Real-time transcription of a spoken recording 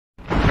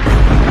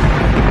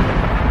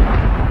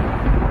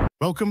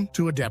Welcome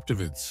to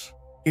Adaptivids.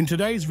 In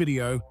today's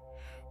video,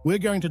 we're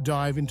going to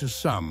dive into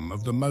some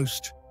of the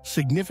most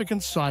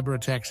significant cyber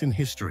attacks in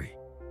history.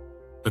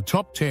 The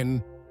top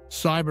 10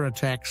 cyber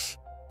attacks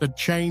that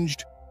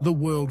changed the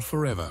world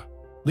forever.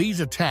 These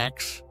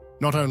attacks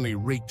not only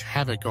wreaked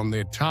havoc on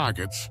their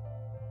targets,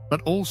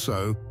 but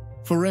also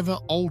forever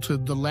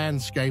altered the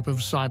landscape of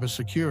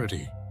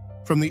cybersecurity.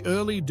 From the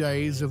early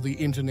days of the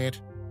internet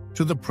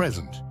to the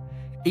present,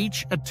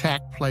 each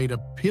attack played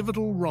a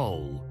pivotal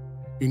role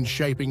in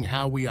shaping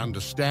how we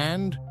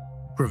understand,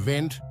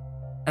 prevent,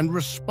 and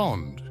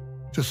respond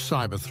to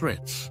cyber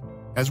threats.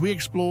 As we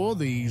explore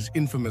these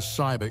infamous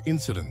cyber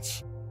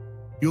incidents,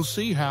 you'll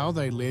see how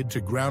they led to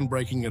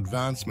groundbreaking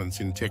advancements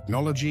in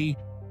technology,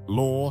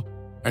 law,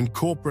 and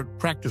corporate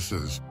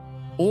practices,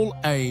 all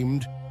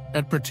aimed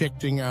at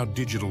protecting our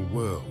digital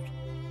world.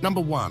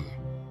 Number 1.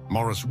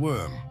 Morris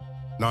Worm,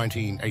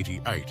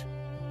 1988.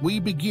 We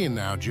begin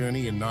our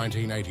journey in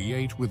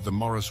 1988 with the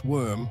Morris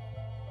Worm,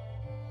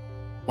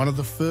 one of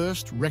the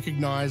first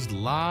recognized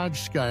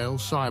large-scale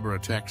cyber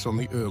attacks on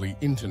the early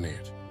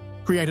internet.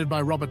 Created by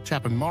Robert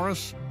Tappan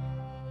Morris,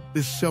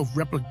 this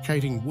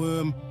self-replicating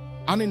worm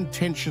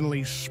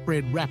unintentionally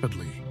spread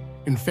rapidly,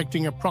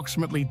 infecting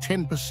approximately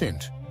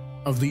 10%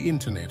 of the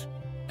internet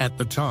at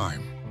the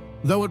time.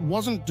 Though it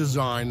wasn't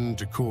designed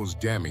to cause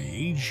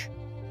damage,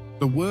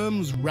 the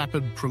worm's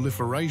rapid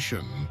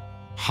proliferation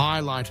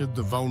highlighted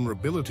the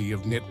vulnerability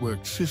of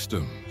network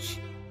systems.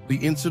 The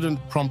incident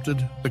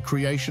prompted the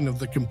creation of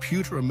the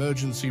Computer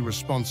Emergency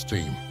Response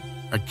Team,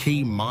 a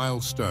key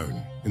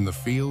milestone in the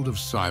field of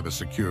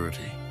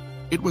cybersecurity.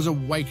 It was a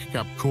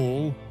wake-up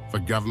call for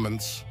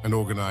governments and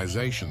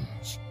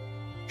organizations,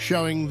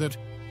 showing that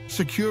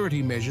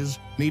security measures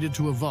needed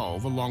to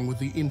evolve along with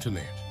the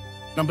internet.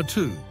 Number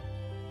 2.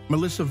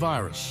 Melissa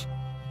virus,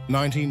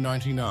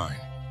 1999.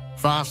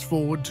 Fast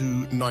forward to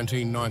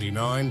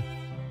 1999,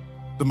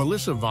 the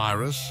Melissa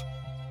virus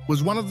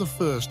was one of the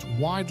first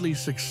widely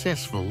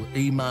successful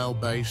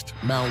email-based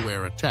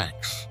malware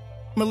attacks.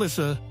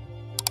 Melissa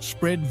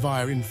spread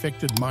via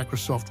infected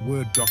Microsoft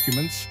Word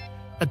documents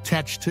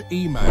attached to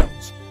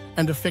emails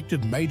and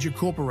affected major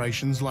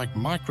corporations like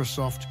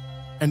Microsoft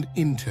and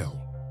Intel.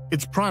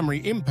 Its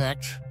primary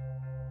impact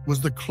was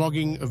the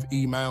clogging of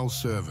email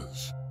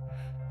servers,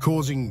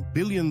 causing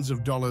billions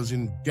of dollars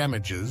in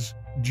damages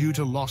due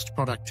to lost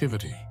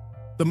productivity.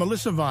 The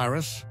Melissa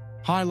virus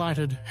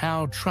highlighted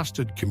how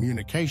trusted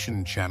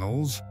communication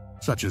channels,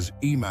 such as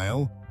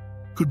email,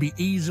 could be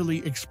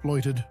easily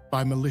exploited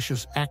by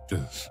malicious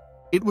actors.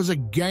 It was a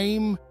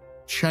game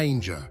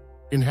changer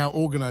in how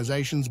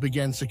organizations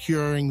began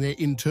securing their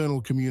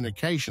internal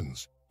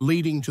communications,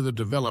 leading to the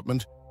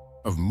development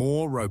of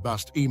more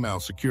robust email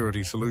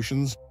security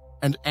solutions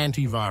and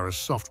antivirus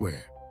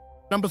software.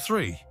 Number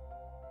 3.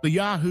 The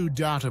Yahoo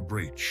data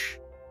breach,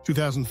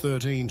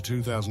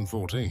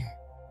 2013-2014.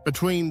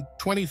 Between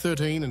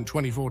 2013 and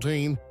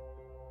 2014,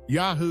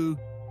 Yahoo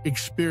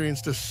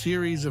experienced a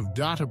series of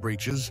data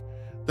breaches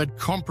that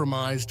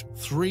compromised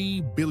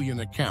 3 billion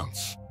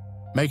accounts,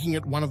 making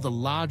it one of the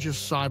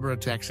largest cyber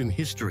attacks in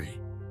history.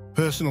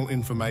 Personal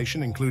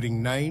information,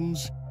 including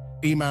names,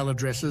 email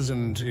addresses,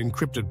 and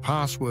encrypted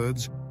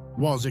passwords,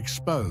 was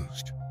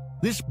exposed.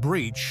 This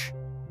breach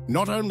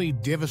not only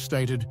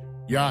devastated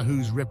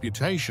Yahoo's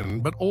reputation,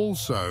 but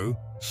also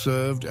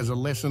served as a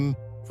lesson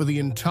for the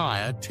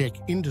entire tech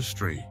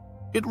industry.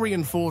 It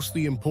reinforced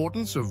the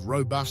importance of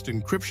robust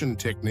encryption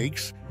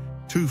techniques,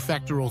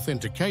 two-factor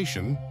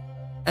authentication,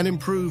 and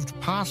improved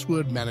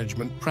password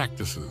management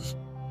practices.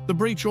 The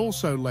breach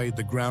also laid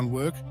the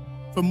groundwork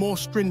for more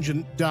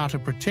stringent data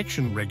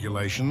protection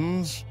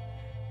regulations,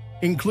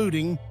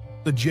 including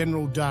the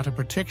General Data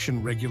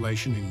Protection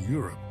Regulation in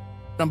Europe.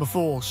 Number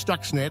 4.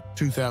 Stuxnet,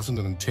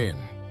 2010.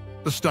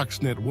 The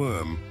Stuxnet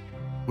worm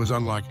was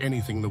unlike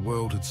anything the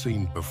world had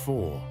seen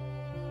before.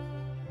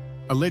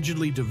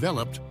 Allegedly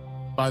developed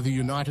by the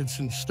United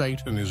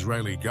States and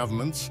Israeli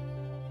governments,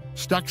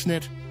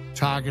 Stuxnet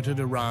targeted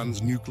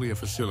Iran's nuclear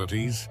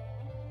facilities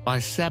by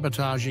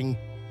sabotaging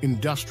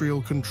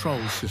industrial control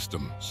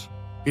systems.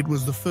 It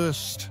was the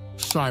first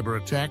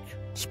cyber attack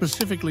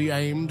specifically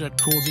aimed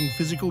at causing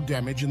physical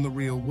damage in the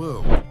real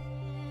world,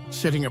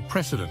 setting a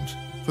precedent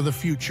for the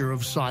future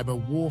of cyber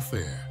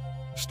warfare.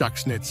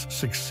 Stuxnet's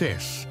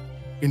success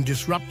in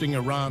disrupting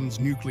Iran's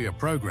nuclear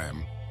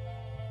program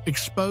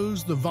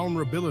exposed the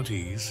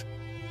vulnerabilities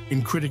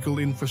in critical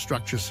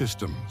infrastructure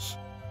systems,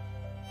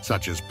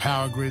 such as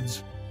power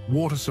grids,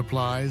 water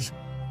supplies,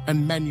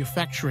 and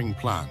manufacturing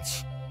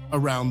plants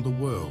around the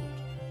world.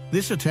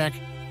 This attack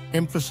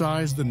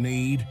emphasized the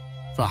need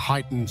for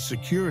heightened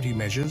security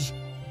measures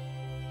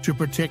to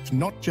protect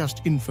not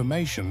just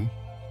information,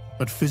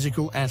 but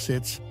physical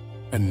assets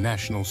and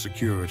national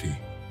security.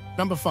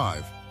 Number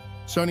 5.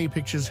 Sony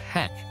Pictures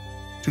hack,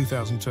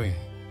 2010.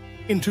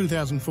 In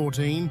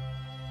 2014,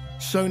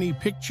 Sony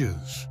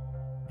Pictures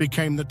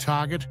became the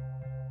target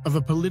of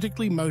a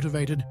politically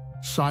motivated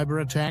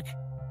cyber attack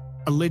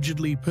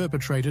allegedly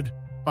perpetrated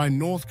by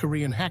North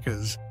Korean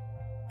hackers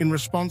in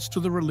response to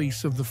the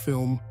release of the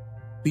film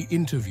The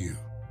Interview.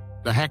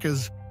 The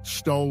hackers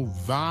stole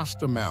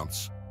vast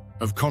amounts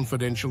of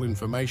confidential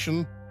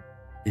information,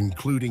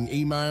 including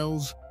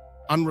emails,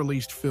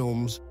 unreleased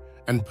films,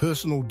 and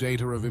personal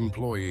data of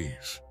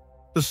employees.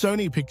 The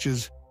Sony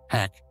Pictures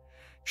hack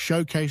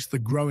showcased the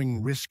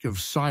growing risk of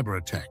cyber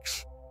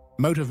attacks,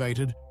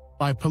 motivated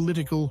by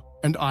political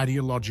and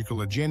ideological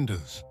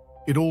agendas.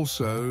 It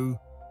also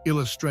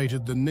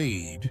illustrated the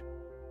need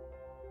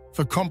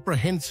for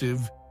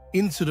comprehensive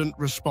incident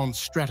response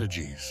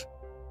strategies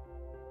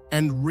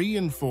and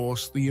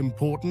reinforced the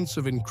importance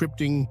of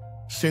encrypting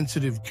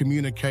sensitive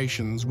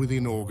communications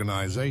within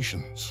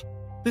organizations.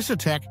 This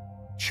attack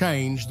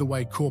changed the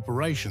way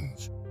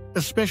corporations,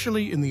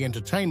 especially in the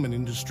entertainment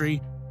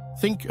industry,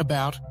 think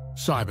about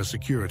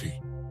cybersecurity.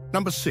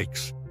 Number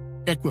 6,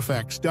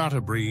 Equifax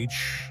data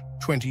breach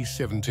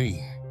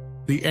 2017.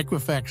 The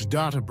Equifax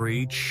data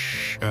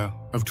breach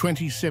of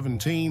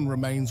 2017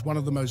 remains one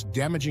of the most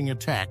damaging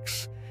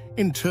attacks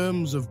in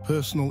terms of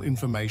personal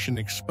information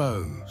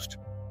exposed.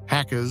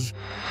 Hackers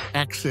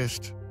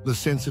accessed the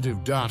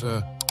sensitive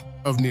data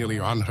of nearly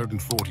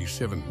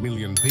 147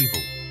 million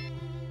people,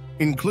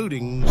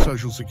 including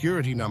social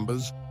security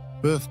numbers,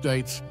 birth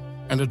dates,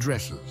 and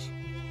addresses.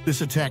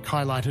 This attack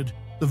highlighted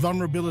the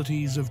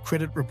vulnerabilities of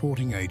credit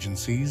reporting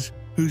agencies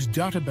whose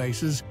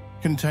databases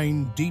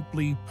contain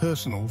deeply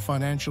personal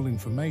financial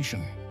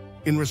information.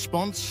 In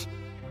response,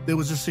 there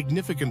was a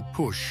significant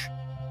push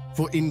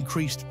for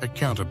increased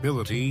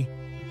accountability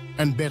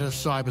and better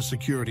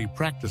cybersecurity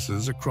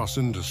practices across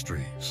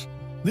industries.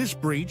 This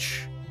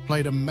breach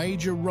played a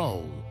major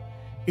role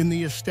in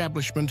the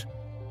establishment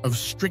of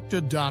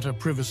stricter data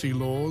privacy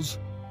laws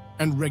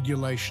and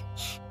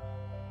regulations,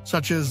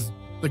 such as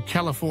the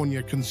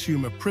California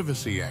Consumer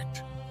Privacy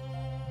Act,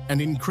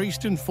 and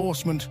increased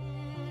enforcement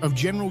of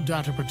general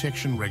data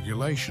protection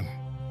regulation.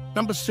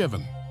 Number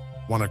 7,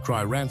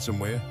 WannaCry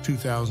ransomware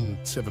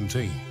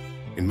 2017.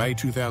 In May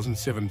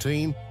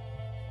 2017,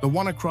 the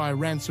WannaCry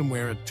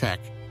ransomware attack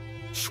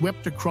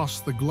swept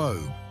across the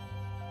globe,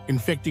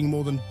 infecting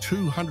more than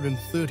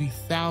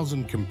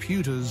 230,000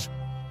 computers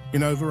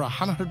in over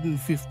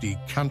 150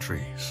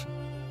 countries.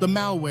 The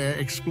malware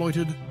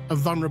exploited a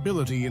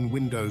vulnerability in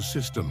Windows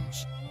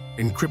systems,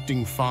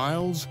 encrypting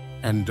files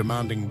and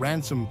demanding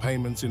ransom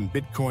payments in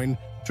Bitcoin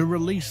to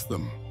release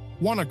them.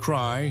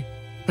 WannaCry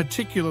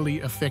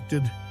particularly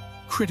affected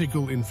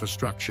critical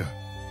infrastructure,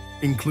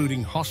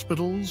 including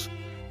hospitals,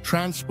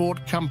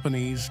 transport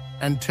companies,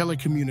 and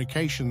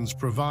telecommunications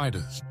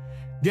providers,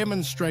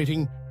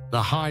 demonstrating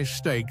the high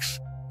stakes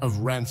of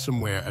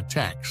ransomware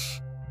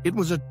attacks. It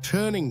was a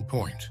turning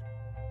point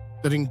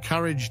that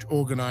encouraged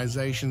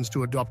organizations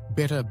to adopt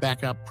better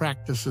backup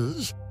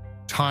practices,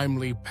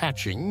 timely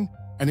patching,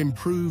 and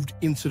improved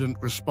incident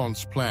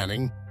response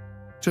planning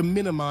to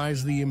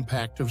minimize the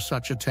impact of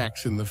such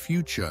attacks in the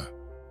future.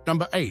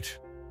 Number 8,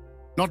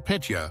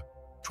 NotPetya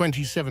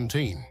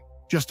 2017.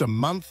 Just a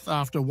month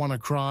after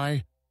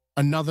WannaCry,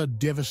 another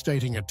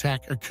devastating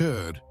attack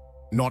occurred.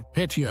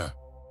 NotPetya.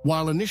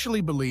 While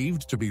initially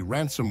believed to be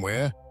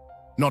ransomware,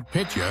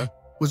 NotPetya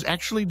was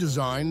actually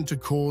designed to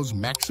cause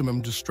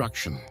maximum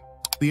destruction.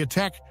 The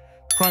attack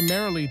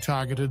primarily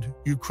targeted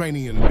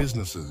Ukrainian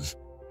businesses,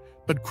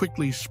 but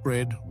quickly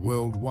spread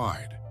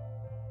worldwide,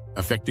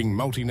 affecting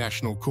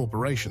multinational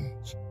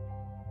corporations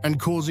and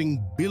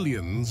causing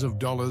billions of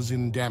dollars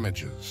in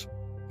damages.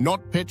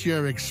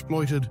 NotPetya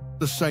exploited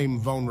the same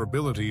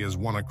vulnerability as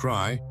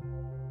WannaCry,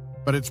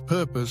 but its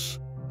purpose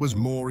was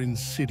more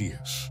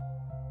insidious.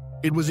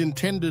 It was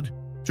intended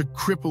to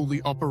cripple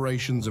the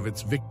operations of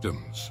its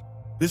victims.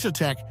 This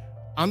attack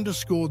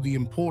underscored the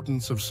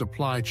importance of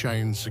supply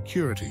chain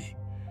security,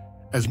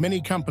 as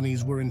many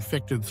companies were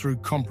infected through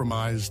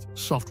compromised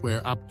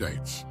software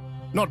updates.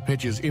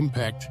 NotPetya's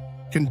impact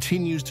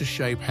continues to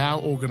shape how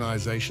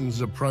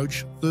organizations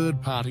approach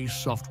third-party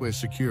software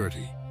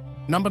security.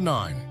 Number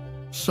 9,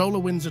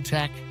 SolarWinds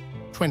Attack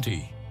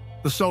 20.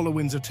 The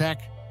SolarWinds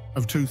attack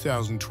of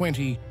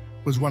 2020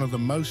 was one of the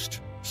most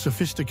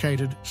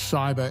sophisticated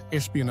cyber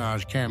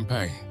espionage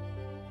campaigns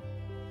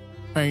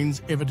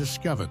ever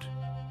discovered.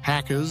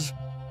 Hackers,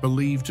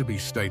 believed to be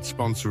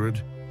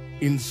state-sponsored,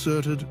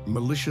 inserted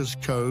malicious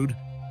code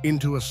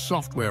into a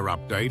software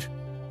update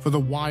for the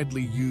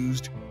widely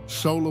used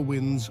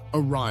SolarWinds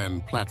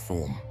Orion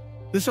platform.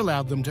 This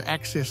allowed them to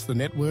access the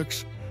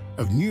networks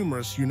of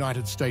numerous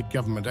United States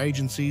government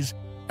agencies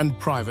and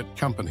private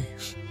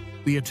companies.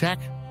 The attack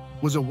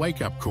was a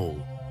wake-up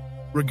call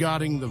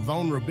regarding the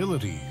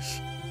vulnerabilities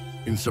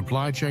in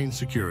supply chain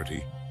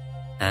security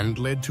and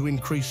led to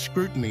increased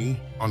scrutiny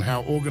on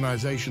how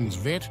organizations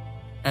vet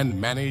and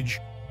manage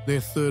their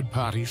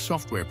third-party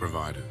software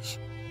providers.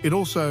 It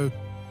also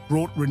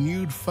brought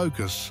renewed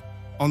focus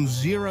on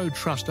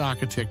zero-trust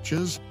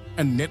architectures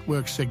and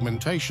network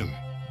segmentation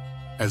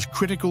as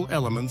critical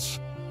elements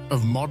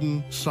of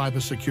modern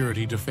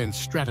cybersecurity defense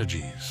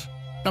strategies.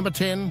 Number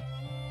 10,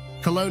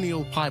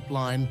 Colonial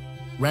Pipeline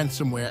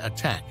ransomware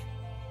attack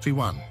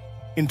 21.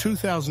 In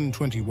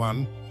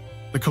 2021,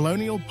 the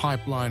Colonial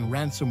Pipeline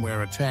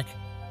ransomware attack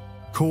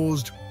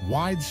caused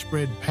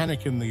widespread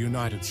panic in the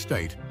United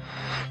States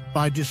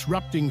by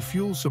disrupting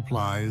fuel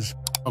supplies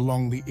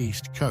along the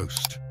East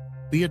Coast.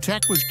 The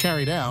attack was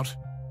carried out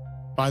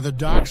by the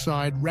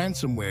DarkSide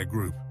ransomware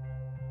group,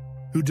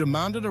 who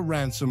demanded a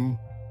ransom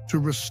to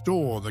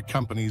restore the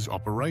company's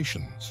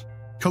operations.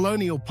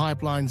 Colonial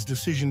Pipeline's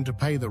decision to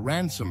pay the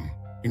ransom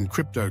in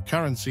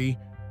cryptocurrency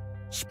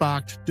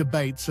sparked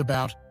debates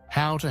about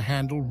how to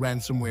handle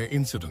ransomware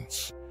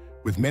incidents,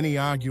 with many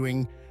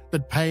arguing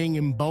that paying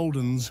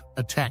emboldens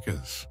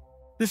attackers.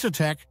 This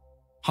attack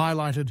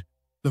highlighted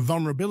the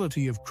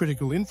vulnerability of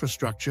critical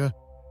infrastructure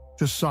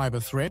to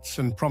cyber threats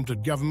and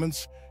prompted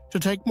governments to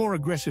take more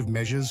aggressive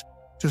measures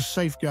to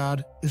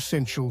safeguard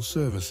essential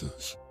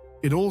services.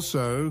 It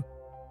also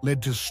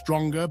led to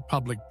stronger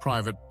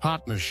public-private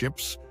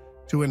partnerships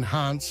to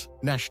enhance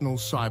national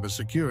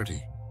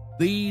cybersecurity.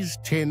 These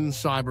 10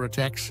 cyber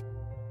attacks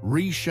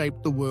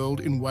reshaped the world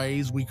in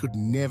ways we could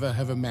never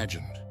have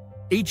imagined.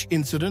 Each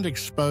incident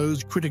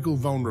exposed critical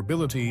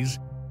vulnerabilities,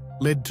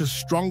 led to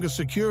stronger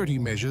security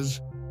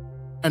measures,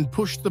 and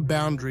pushed the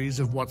boundaries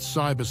of what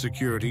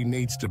cybersecurity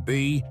needs to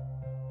be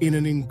in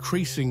an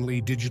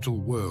increasingly digital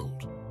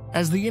world.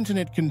 As the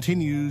internet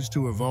continues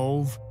to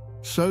evolve,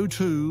 so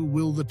too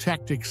will the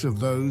tactics of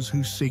those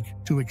who seek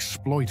to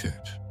exploit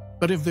it.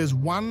 But if there's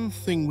one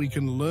thing we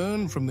can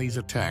learn from these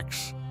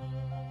attacks,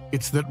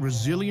 it's that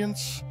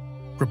resilience,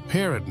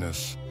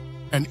 preparedness,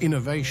 and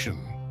innovation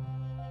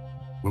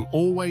will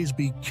always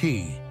be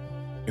key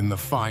in the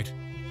fight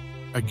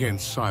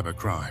against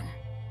cybercrime.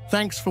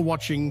 Thanks for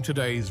watching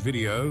today's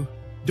video.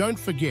 Don't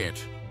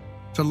forget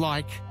to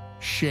like,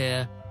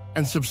 share,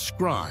 and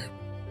subscribe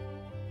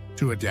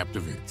to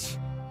Adaptivids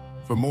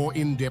for more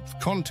in-depth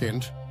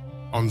content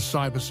on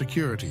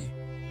cybersecurity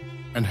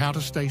and how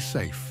to stay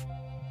safe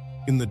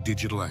in the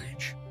digital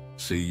age.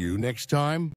 See you next time.